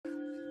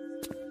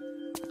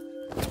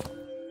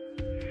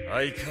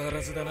相変わ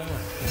らずだな。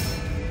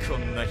こ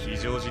んな非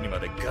常時にま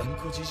で頑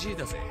固じじい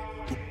だぜ。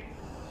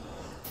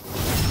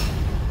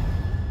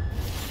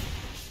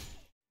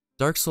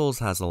Dark Souls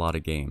has a lot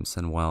of games,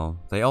 and well,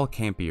 they all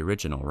can't be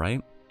original,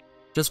 right?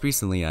 Just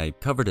recently, I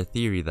covered a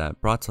theory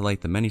that brought to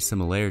light the many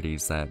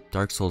similarities that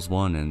Dark Souls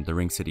 1 and The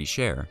Ring City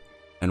share,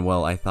 and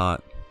well, I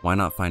thought, why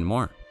not find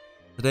more?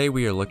 Today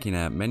we are looking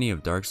at many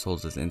of Dark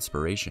Souls'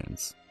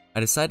 inspirations.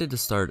 I decided to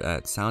start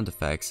at sound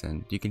effects,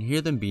 and you can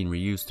hear them being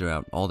reused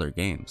throughout all their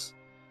games.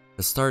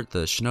 To start,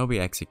 the Shinobi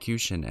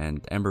Execution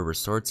and Ember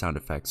Restored sound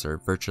effects are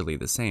virtually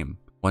the same,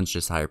 one's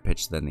just higher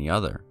pitched than the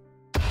other.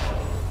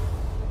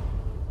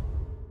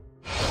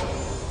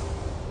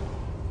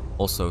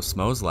 Also,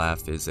 Smo's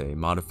laugh is a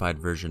modified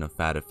version of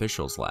Fat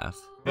Official's laugh.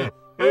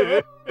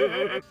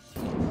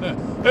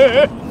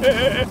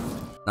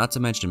 Not to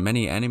mention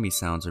many enemy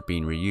sounds are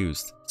being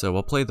reused, so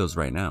we'll play those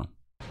right now.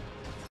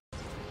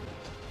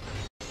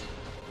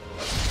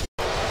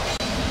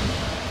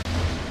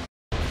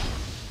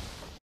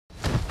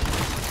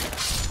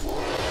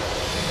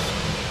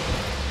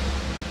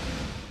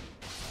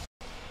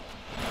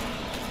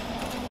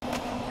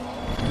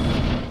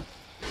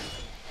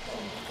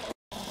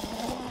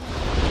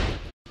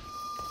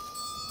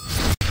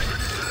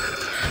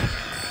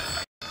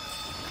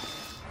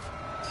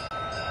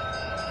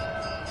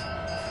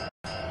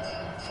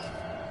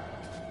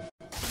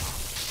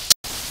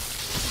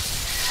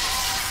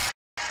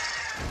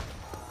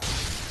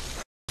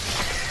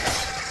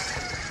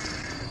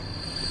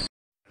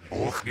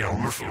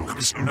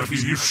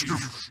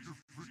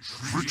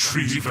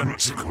 Retrieve an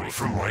article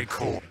from my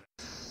corpse.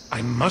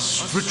 I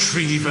must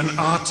retrieve an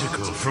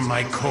article from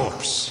my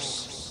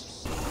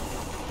corpse.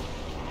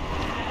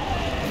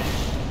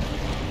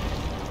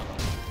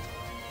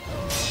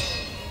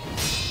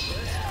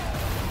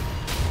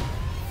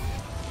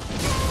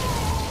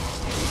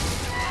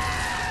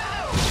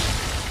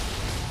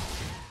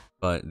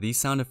 But these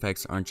sound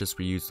effects aren't just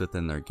reused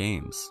within their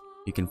games.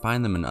 You can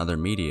find them in other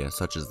media,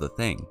 such as The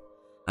Thing.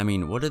 I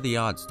mean, what are the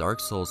odds Dark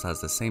Souls has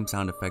the same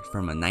sound effect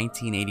from a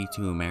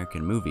 1982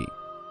 American movie?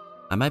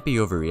 I might be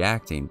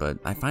overreacting, but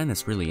I find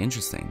this really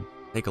interesting.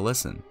 Take a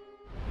listen.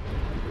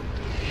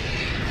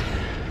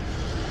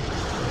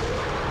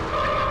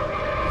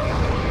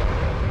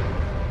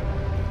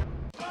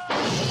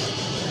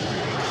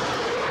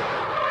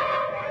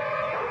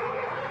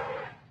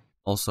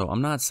 Also,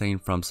 I'm not saying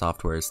From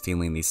Software is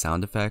stealing these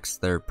sound effects,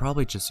 they're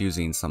probably just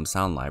using some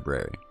sound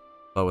library.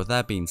 But with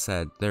that being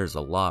said, there's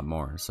a lot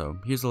more, so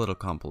here's a little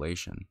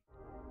compilation.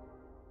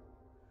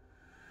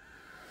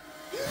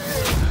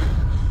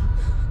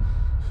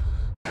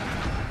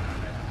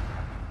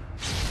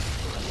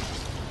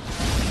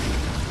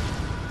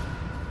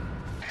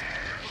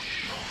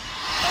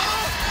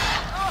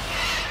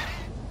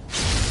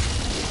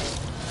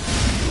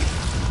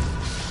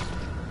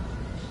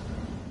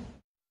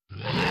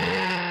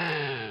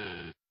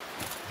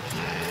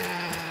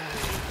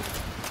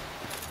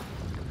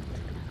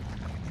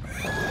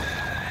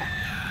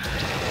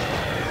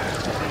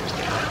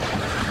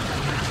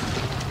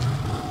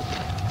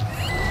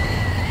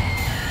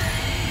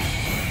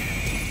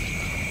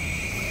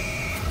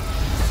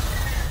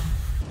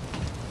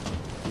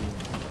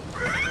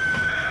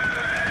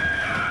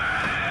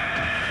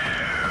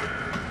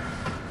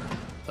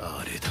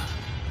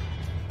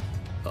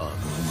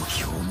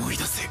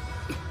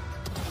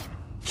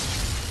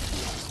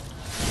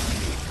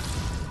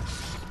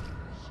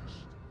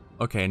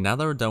 Okay, now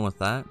that we're done with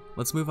that,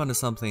 let's move on to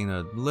something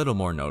a little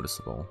more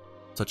noticeable,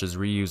 such as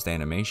reused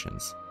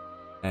animations.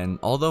 And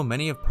although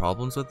many have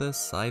problems with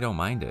this, I don't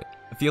mind it.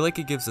 I feel like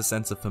it gives a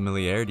sense of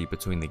familiarity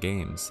between the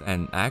games,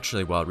 and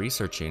actually while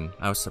researching,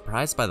 I was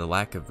surprised by the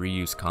lack of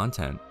reused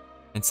content.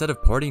 Instead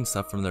of porting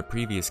stuff from their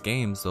previous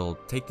games, they'll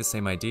take the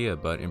same idea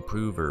but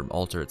improve or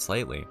alter it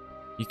slightly.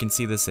 You can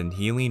see this in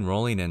healing,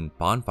 rolling, and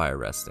bonfire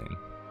resting.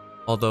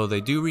 Although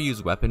they do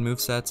reuse weapon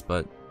movesets,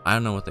 but I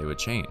don't know what they would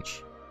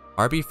change.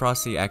 RB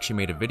Frosty actually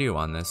made a video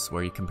on this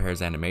where he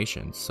compares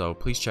animations, so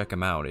please check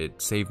him out, it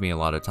saved me a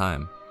lot of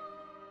time.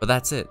 But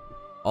that's it.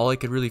 All I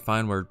could really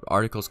find were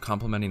articles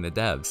complimenting the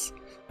devs.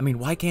 I mean,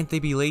 why can't they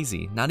be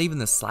lazy? Not even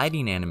the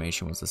sliding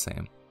animation was the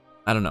same.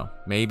 I don't know,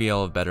 maybe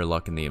I'll have better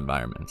luck in the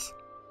environments.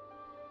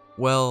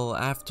 Well,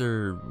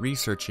 after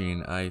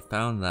researching, I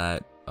found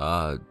that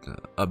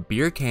a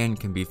beer can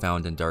be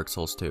found in Dark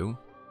Souls 2,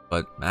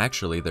 but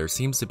actually there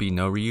seems to be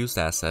no reused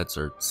assets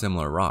or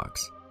similar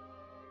rocks.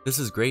 This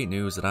is great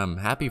news, and I'm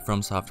happy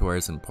From Software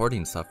is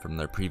importing stuff from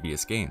their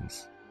previous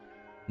games.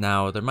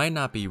 Now, there might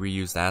not be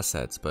reused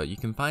assets, but you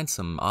can find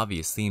some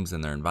obvious themes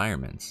in their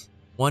environments.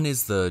 One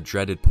is the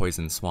dreaded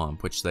Poison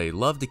Swamp, which they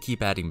love to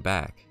keep adding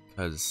back,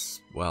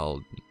 cause,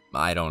 well,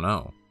 I don't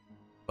know.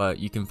 But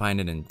you can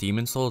find it in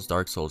Demon Souls,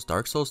 Dark Souls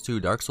 2,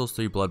 Dark Souls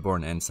 3,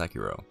 Bloodborne, and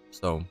Sekiro,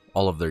 so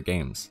all of their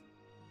games.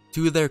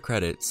 To their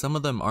credit, some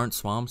of them aren't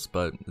swamps,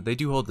 but they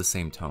do hold the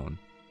same tone.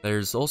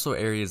 There's also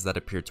areas that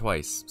appear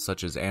twice,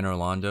 such as Anor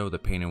Londo, the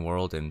Painted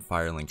World, and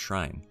Firelink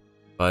Shrine.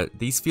 But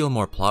these feel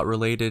more plot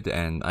related,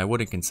 and I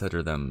wouldn't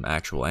consider them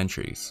actual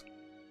entries.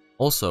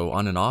 Also,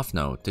 on an off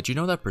note, did you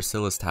know that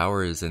Priscilla's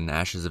tower is in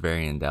Ashes of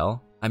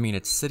Ariandel? I mean,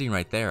 it's sitting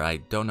right there, I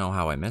don't know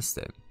how I missed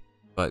it.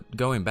 But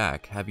going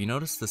back, have you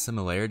noticed the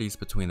similarities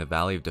between the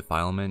Valley of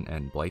Defilement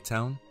and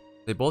Blighttown?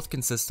 They both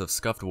consist of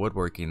scuffed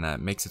woodworking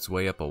that makes its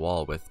way up a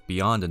wall with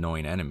beyond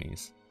annoying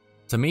enemies.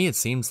 To me, it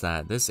seems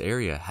that this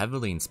area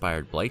heavily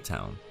inspired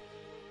Blighttown.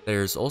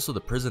 There's also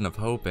the Prison of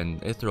Hope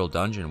and Ithral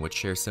Dungeon, which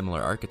share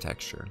similar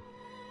architecture.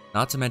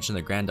 Not to mention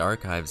the Grand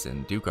Archives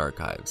and Duke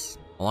Archives,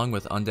 along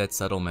with Undead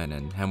Settlement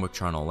and Hemwick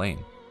Charnel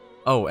Lane.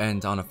 Oh,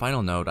 and on a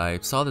final note, I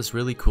saw this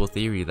really cool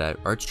theory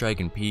that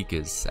Archdragon Peak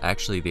is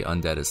actually the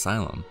Undead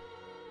Asylum.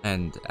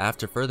 And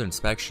after further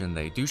inspection,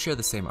 they do share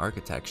the same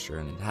architecture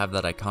and have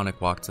that iconic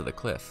walk to the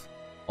cliff.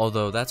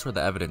 Although that's where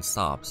the evidence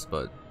stops,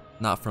 but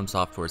not From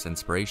Software's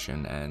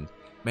inspiration, and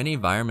many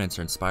environments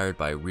are inspired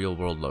by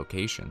real-world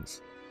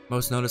locations.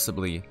 Most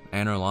noticeably,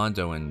 Anor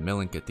Londo and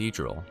Millen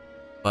Cathedral.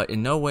 But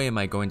in no way am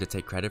I going to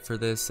take credit for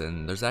this,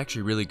 and there's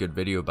actually a really good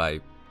video by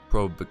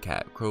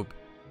Probecat,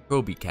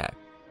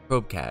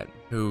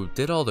 who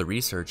did all the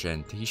research,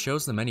 and he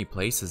shows the many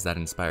places that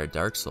inspired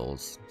Dark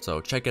Souls,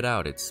 so check it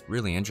out, it's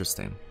really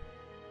interesting.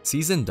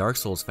 Seasoned Dark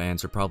Souls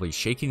fans are probably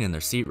shaking in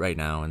their seat right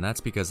now, and that's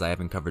because I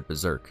haven't covered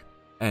Berserk.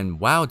 And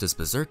wow, does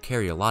Berserk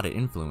carry a lot of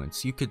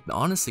influence. You could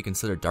honestly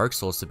consider Dark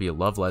Souls to be a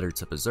love letter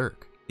to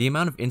Berserk. The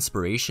amount of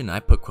inspiration, I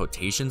put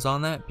quotations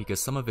on that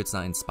because some of it's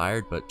not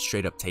inspired but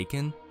straight up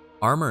taken.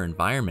 Armor,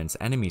 environments,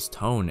 enemies,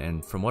 tone,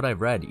 and from what I've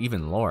read,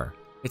 even lore.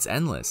 It's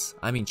endless.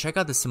 I mean, check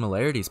out the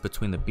similarities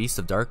between the Beast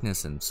of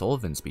Darkness and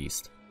Sullivan's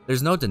Beast.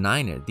 There's no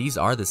denying it, these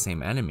are the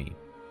same enemy.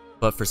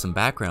 But for some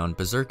background,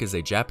 Berserk is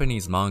a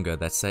Japanese manga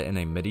that's set in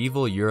a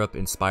medieval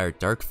Europe-inspired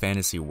dark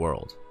fantasy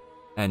world.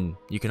 And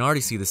you can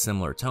already see the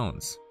similar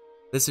tones.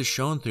 This is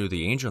shown through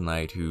the Angel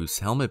Knight, whose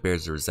helmet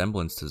bears a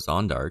resemblance to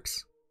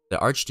Zondark's, the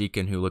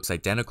Archdeacon, who looks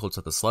identical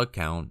to the Slug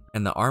Count,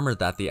 and the armor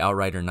that the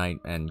Outrider Knight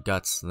and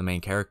Guts, the main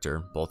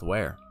character, both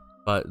wear.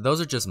 But those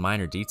are just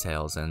minor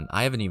details, and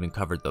I haven't even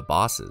covered the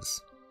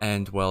bosses.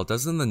 And well,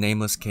 doesn't the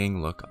Nameless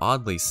King look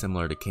oddly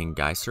similar to King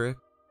Gyseric?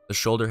 The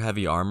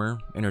shoulder-heavy armor,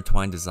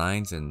 intertwined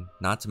designs, and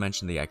not to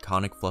mention the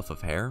iconic fluff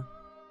of hair?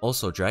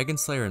 Also,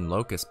 Dragonslayer and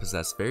Locust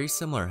possess very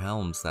similar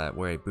helms that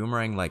wear a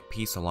boomerang-like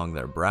piece along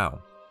their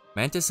brow.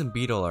 Mantis and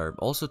Beetle are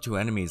also two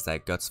enemies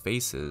that Guts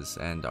faces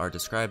and are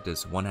described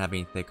as one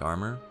having thick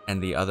armor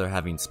and the other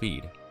having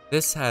speed.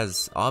 This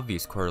has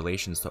obvious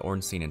correlations to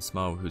Ornstein and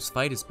Smough, whose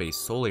fight is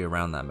based solely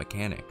around that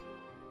mechanic.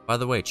 By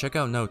the way, check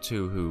out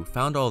Note2, who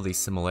found all these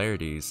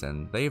similarities,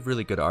 and they have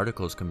really good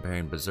articles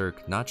comparing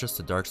Berserk not just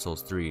to Dark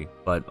Souls 3,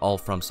 but all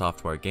From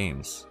Software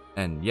games.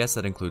 And yes,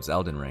 that includes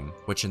Elden Ring,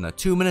 which in the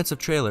 2 minutes of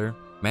trailer,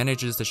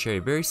 manages to share a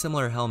very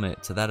similar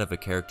helmet to that of a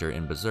character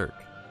in Berserk.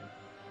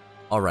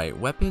 Alright,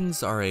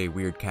 weapons are a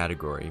weird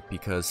category,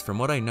 because from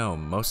what I know,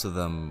 most of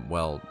them,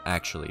 well,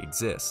 actually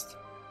exist.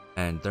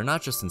 And they're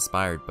not just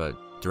inspired, but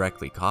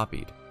directly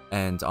copied.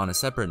 And on a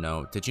separate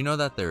note, did you know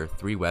that there are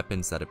 3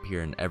 weapons that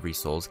appear in every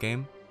Souls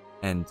game?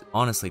 And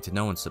honestly, to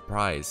no one's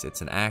surprise,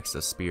 it's an axe,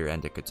 a spear,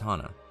 and a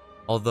katana.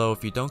 Although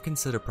if you don't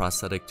consider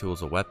prosthetic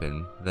tools a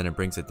weapon, then it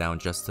brings it down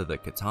just to the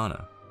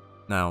katana.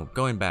 Now,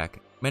 going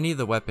back, many of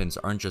the weapons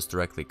aren't just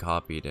directly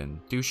copied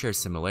and do share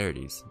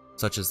similarities,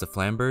 such as the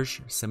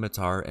flamberge,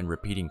 scimitar, and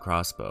repeating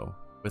crossbow,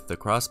 with the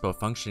crossbow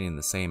functioning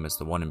the same as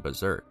the one in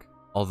Berserk.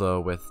 Although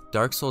with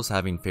Dark Souls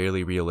having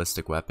fairly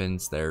realistic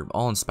weapons, they're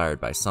all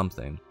inspired by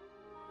something.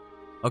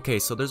 Okay,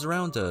 so there's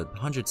around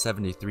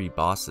 173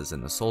 bosses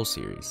in the Souls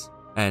series,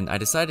 and I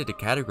decided to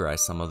categorize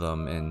some of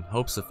them in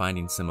hopes of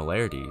finding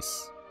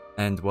similarities.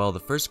 And well, the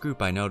first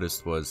group I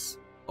noticed was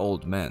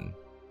Old Men.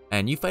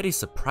 And you fight a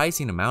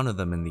surprising amount of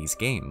them in these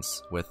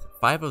games, with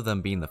 5 of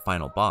them being the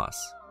final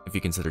boss, if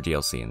you consider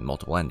DLC and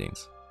multiple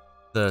endings.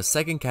 The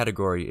second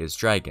category is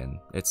Dragon.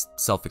 It's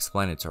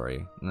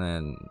self-explanatory,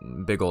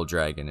 and big old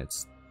dragon,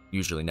 it's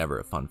usually never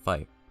a fun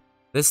fight.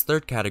 This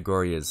third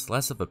category is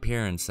less of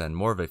appearance and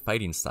more of a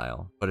fighting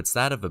style, but it's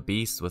that of a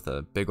beast with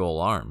a big ol'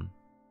 arm.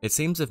 It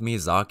seems if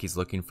Miyazaki's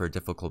looking for a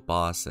difficult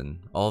boss and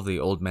all of the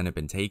old men have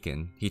been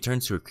taken, he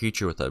turns to a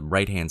creature with a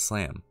right-hand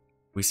slam.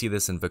 We see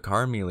this in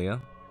Vicar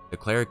Amelia, the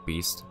Cleric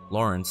Beast,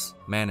 Lawrence,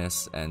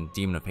 Manus, and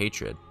Demon of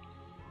Hatred.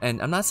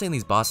 And I'm not saying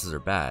these bosses are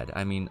bad,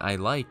 I mean, I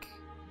like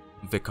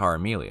Vicar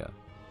Amelia.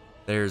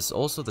 There's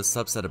also the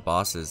subset of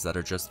bosses that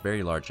are just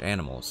very large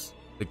animals,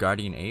 the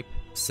Guardian Ape,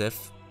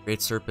 Sif,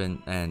 Great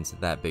Serpent, and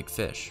that Big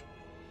Fish.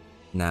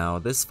 Now,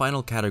 this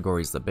final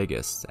category is the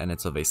biggest, and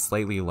it's of a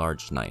slightly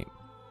large knight.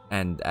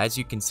 And as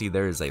you can see,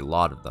 there is a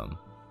lot of them.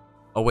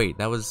 Oh wait,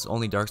 that was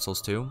only Dark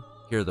Souls 2?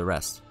 Here are the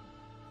rest.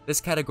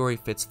 This category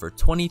fits for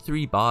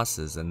 23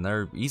 bosses, and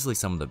they're easily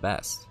some of the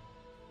best.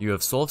 You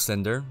have Soul of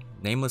Cinder,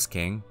 Nameless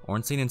King,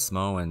 Ornstein and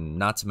Smough, and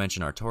not to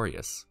mention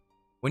Artorias.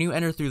 When you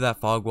enter through that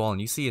fog wall and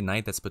you see a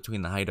knight that's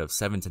between the height of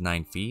 7 to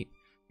 9 feet,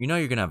 you know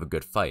you're gonna have a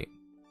good fight.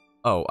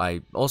 Oh,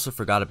 I also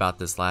forgot about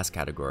this last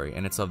category,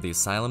 and it's of the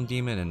Asylum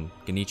Demon and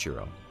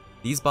Genichiro.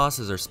 These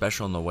bosses are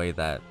special in the way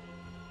that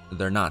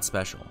they're not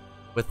special,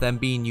 with them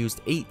being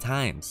used 8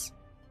 times.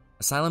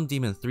 Asylum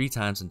Demon 3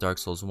 times in Dark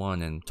Souls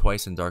 1 and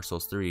twice in Dark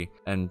Souls 3,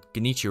 and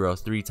Genichiro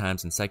 3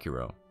 times in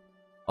Sekiro.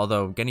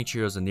 Although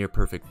Genichiro is a near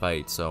perfect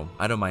fight, so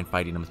I don't mind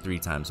fighting him 3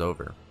 times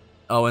over.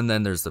 Oh, and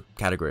then there's the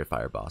Category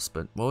Fire boss,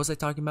 but what was I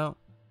talking about?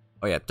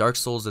 Oh yeah, Dark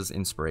Souls'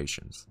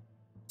 inspirations.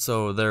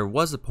 So there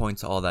was a point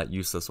to all that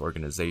useless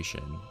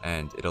organization,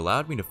 and it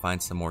allowed me to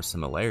find some more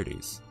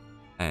similarities.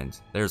 And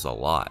there's a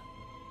lot.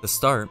 To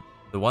start,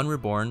 the One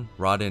Reborn,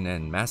 Rotten,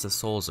 and Massive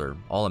Souls are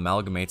all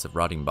amalgamates of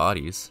rotting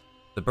bodies.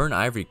 The Burnt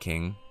Ivory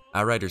King,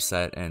 Outrider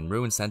Set, and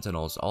Ruined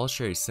Sentinels all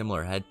share a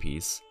similar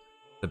headpiece.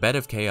 The Bed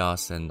of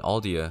Chaos and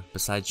Aldia,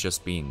 besides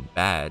just being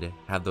bad,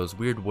 have those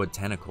weird wood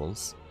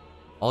tentacles.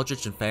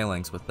 Aldrich and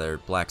Phalanx with their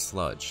black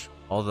sludge,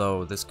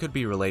 although this could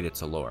be related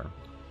to lore.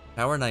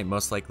 Tower Knight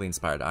most likely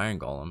inspired Iron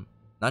Golem,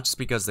 not just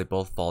because they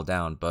both fall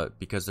down, but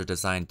because their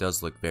design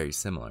does look very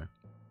similar.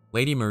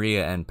 Lady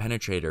Maria and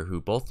Penetrator, who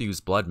both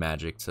use blood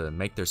magic to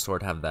make their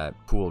sword have that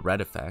cool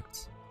red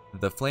effect.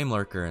 The Flame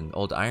Lurker and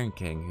Old Iron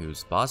King,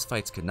 whose boss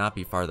fights could not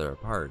be farther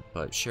apart,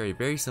 but share a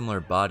very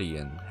similar body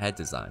and head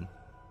design.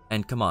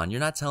 And come on, you're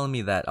not telling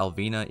me that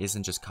Alvina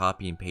isn't just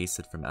copy and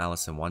pasted from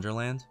Alice in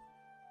Wonderland?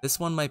 This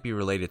one might be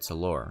related to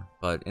lore,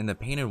 but in the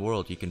Painted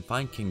World you can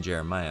find King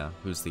Jeremiah,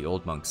 who's the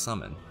Old Monk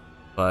summon.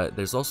 But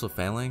there's also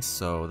Phalanx,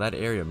 so that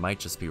area might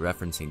just be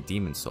referencing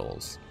Demon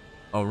Souls.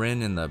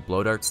 Orin and the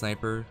Blowdart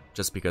Sniper,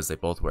 just because they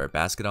both wear a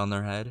basket on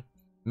their head.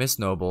 Miss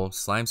Noble,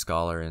 Slime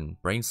Scholar, and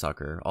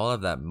Brainsucker all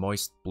have that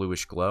moist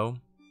bluish glow.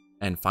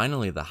 And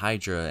finally the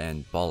Hydra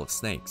and Ball of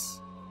Snakes,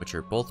 which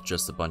are both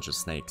just a bunch of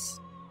snakes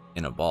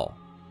in a ball.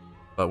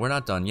 But we're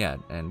not done yet,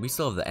 and we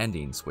still have the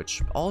endings,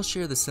 which all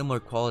share the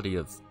similar quality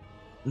of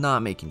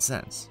not making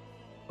sense.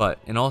 But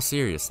in all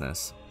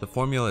seriousness, the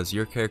formula is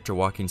your character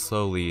walking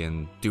slowly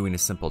and doing a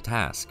simple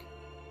task,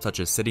 such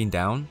as sitting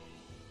down,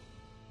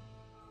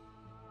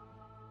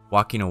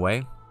 walking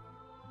away,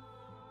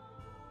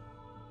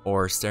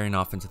 or staring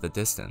off into the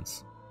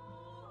distance,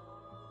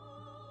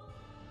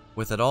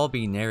 with it all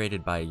being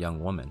narrated by a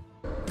young woman.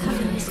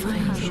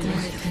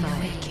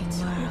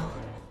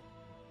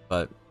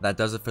 But that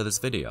does it for this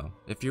video.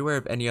 If you're aware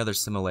of any other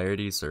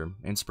similarities or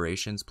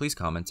inspirations, please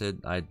comment it.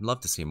 I'd love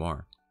to see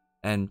more.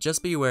 And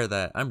just be aware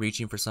that I'm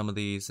reaching for some of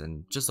these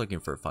and just looking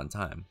for a fun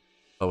time.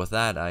 But with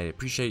that, I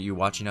appreciate you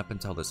watching up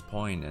until this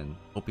point and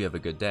hope you have a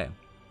good day.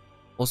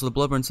 Also, the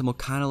Bloodborne symbol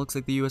kinda looks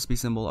like the USB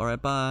symbol.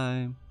 Alright,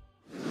 bye!